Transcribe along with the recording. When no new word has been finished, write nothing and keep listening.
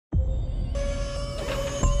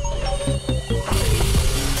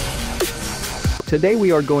Today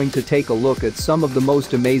we are going to take a look at some of the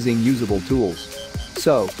most amazing usable tools.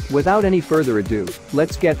 So, without any further ado,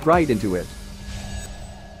 let's get right into it.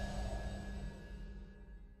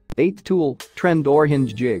 8th tool, Trend or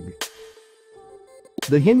Hinge Jig.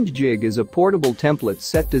 The hinge jig is a portable template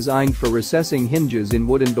set designed for recessing hinges in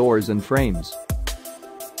wooden doors and frames.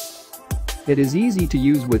 It is easy to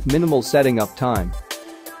use with minimal setting up time,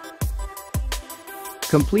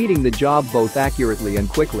 completing the job both accurately and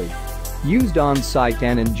quickly. Used on-site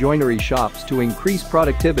and in joinery shops to increase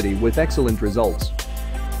productivity with excellent results.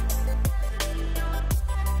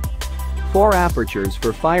 4 apertures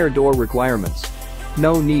for fire door requirements.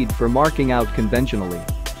 No need for marking out conventionally.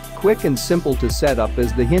 Quick and simple to set up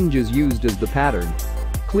as the hinge is used as the pattern.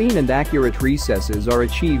 Clean and accurate recesses are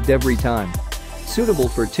achieved every time. Suitable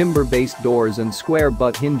for timber-based doors and square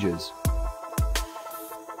butt hinges.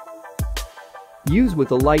 Use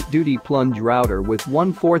with a light-duty plunge router with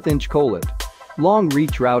 1/4 inch collet. Long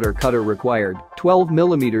reach router cutter required, 12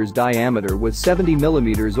 mm diameter with 70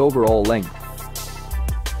 mm overall length.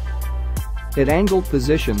 At angled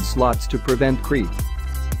position slots to prevent creep.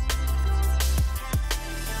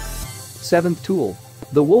 7th tool.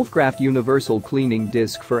 The Wolfcraft Universal Cleaning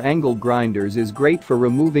Disc for angle grinders is great for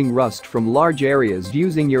removing rust from large areas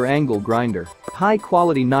using your angle grinder.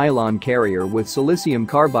 High-quality nylon carrier with silicium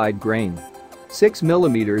carbide grain. 6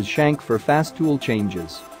 mm shank for fast tool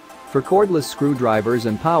changes. For cordless screwdrivers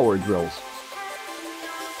and power drills.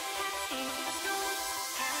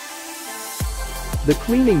 The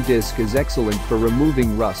cleaning disc is excellent for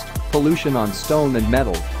removing rust, pollution on stone and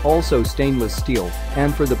metal, also stainless steel,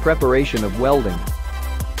 and for the preparation of welding.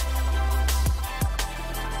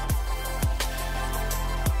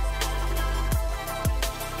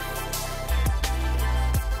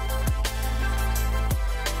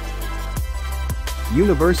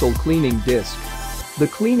 Universal Cleaning Disc. The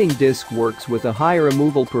cleaning disc works with a high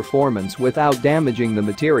removal performance without damaging the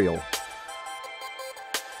material.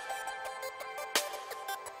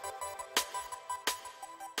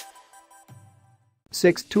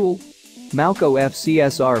 Sixth tool. Malco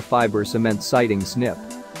FCSR Fiber Cement Siding Snip.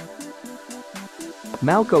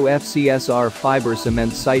 Malco FCSR Fiber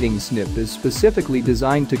Cement Siding Snip is specifically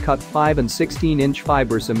designed to cut 5 and 16-inch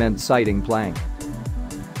fiber cement siding plank.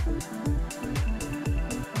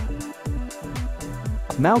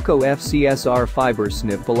 Malco FCSR Fiber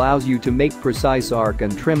Snip allows you to make precise arc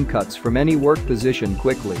and trim cuts from any work position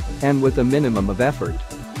quickly and with a minimum of effort.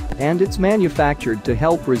 And it's manufactured to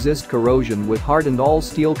help resist corrosion with hardened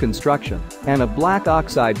all-steel construction and a black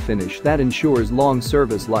oxide finish that ensures long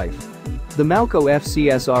service life. The Malco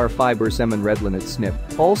FCSR Fiber Cement Redlinet Snip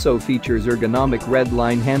also features ergonomic red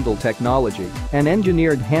line handle technology, and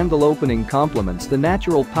engineered handle opening complements the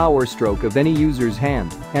natural power stroke of any user's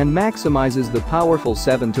hand and maximizes the powerful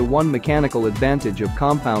 7-to-1 mechanical advantage of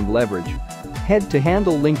compound leverage.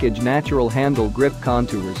 Head-to-handle linkage, natural handle grip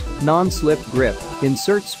contours, non-slip grip,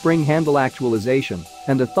 insert spring handle actualization,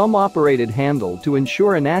 and a thumb-operated handle to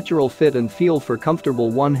ensure a natural fit and feel for comfortable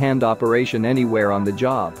one-hand operation anywhere on the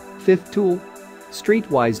job. 5th tool.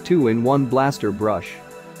 Streetwise 2-in-1 Blaster Brush.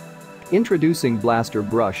 Introducing Blaster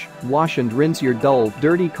Brush, wash and rinse your dull,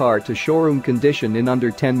 dirty car to showroom condition in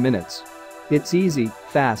under 10 minutes. It's easy,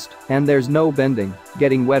 fast, and there's no bending,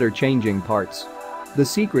 getting wet or changing parts. The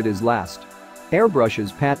secret is last.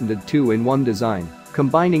 Airbrush's patented 2-in-1 design,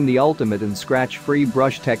 combining the ultimate in scratch-free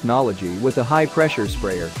brush technology with a high-pressure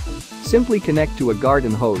sprayer. Simply connect to a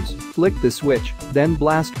garden hose, flick the switch, then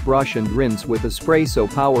blast, brush and rinse with a spray so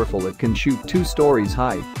powerful it can shoot 2 stories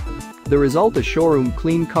high. The result: a showroom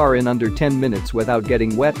clean car in under 10 minutes without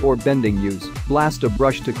getting wet or bending. Use Blaster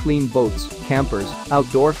Brush to clean boats, campers,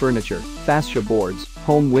 outdoor furniture, fascia boards,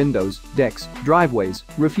 home windows, decks, driveways,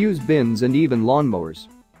 refuse bins and even lawnmowers.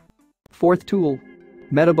 4th tool.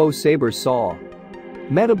 Metabo Saber Saw.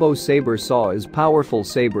 Metabo Saber Saw is powerful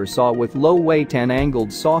saber saw with low weight and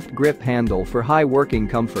angled soft grip handle for high working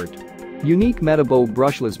comfort. Unique Metabo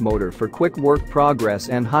brushless motor for quick work progress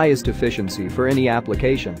and highest efficiency for any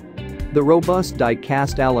application. The robust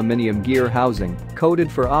die-cast aluminium gear housing,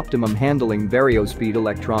 coated for optimum handling. Variospeed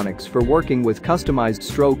electronics for working with customized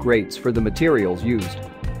stroke rates for the materials used.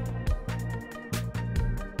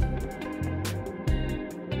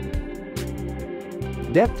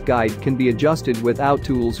 Depth guide can be adjusted without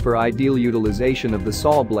tools for ideal utilization of the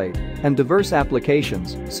saw blade and diverse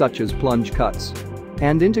applications such as plunge cuts.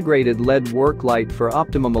 And integrated LED work light for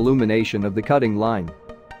optimum illumination of the cutting line.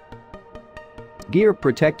 Gear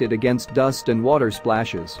protected against dust and water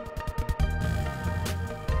splashes.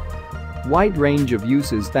 Wide range of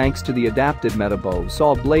uses thanks to the adapted Metabo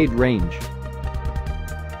saw blade range.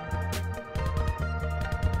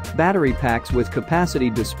 Battery packs with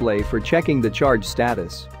capacity display for checking the charge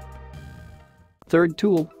status. Third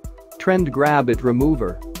tool. Trend Grab It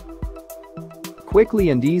Remover.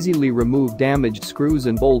 Quickly and easily remove damaged screws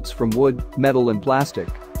and bolts from wood, metal and plastic.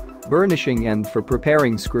 Burnishing end for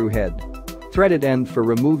preparing screw head. Threaded end for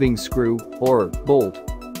removing screw or bolt.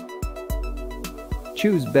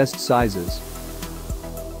 Choose best sizes.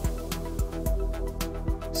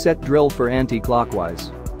 Set drill for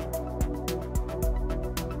anti-clockwise.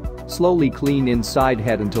 Slowly clean inside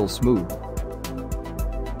head until smooth.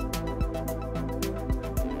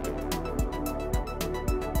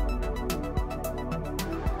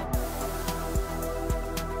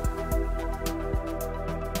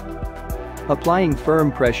 Applying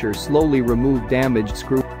firm pressure, slowly remove damaged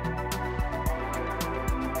screw.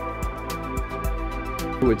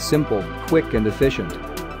 It's simple, quick and efficient.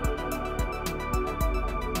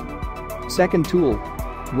 Second tool.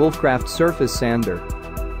 Wolfcraft Surface Sander.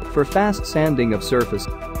 For fast sanding of surface.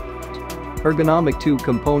 Ergonomic 2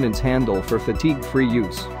 components handle for fatigue-free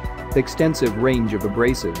use. Extensive range of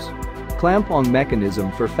abrasives. Clamp-on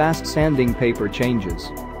mechanism for fast sanding paper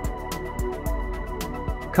changes.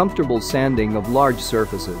 Comfortable sanding of large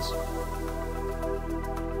surfaces.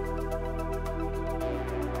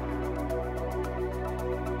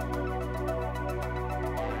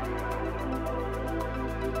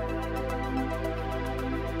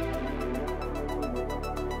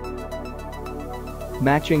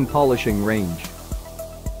 Matching polishing range.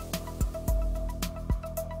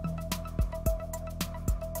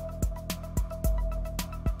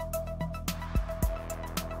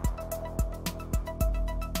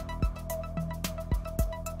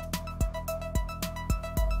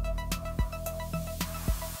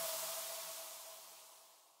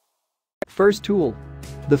 First tool.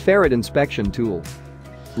 The Ferret Inspection Tool.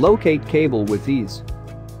 Locate cable with ease.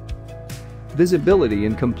 Visibility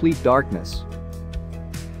in complete darkness.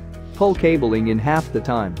 Pull cabling in half the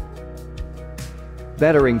time.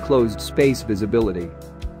 Better enclosed space visibility.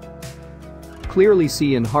 Clearly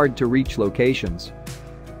see in hard-to-reach locations.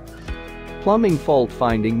 Plumbing fault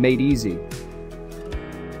finding made easy.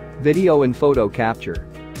 Video and photo capture.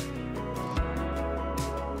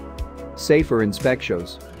 Safer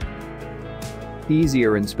inspections.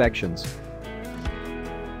 Easier inspections.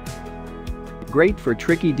 Great for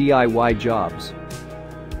tricky DIY jobs.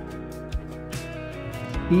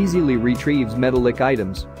 Easily retrieves metallic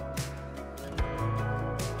items.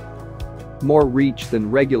 More reach than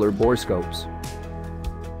regular borescopes.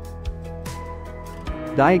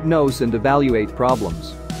 Diagnose and evaluate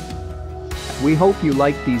problems. We hope you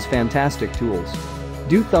like these fantastic tools.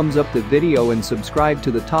 Do thumbs up the video and subscribe to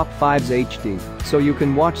the Top 5s HD so you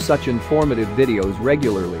can watch such informative videos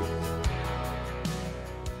regularly.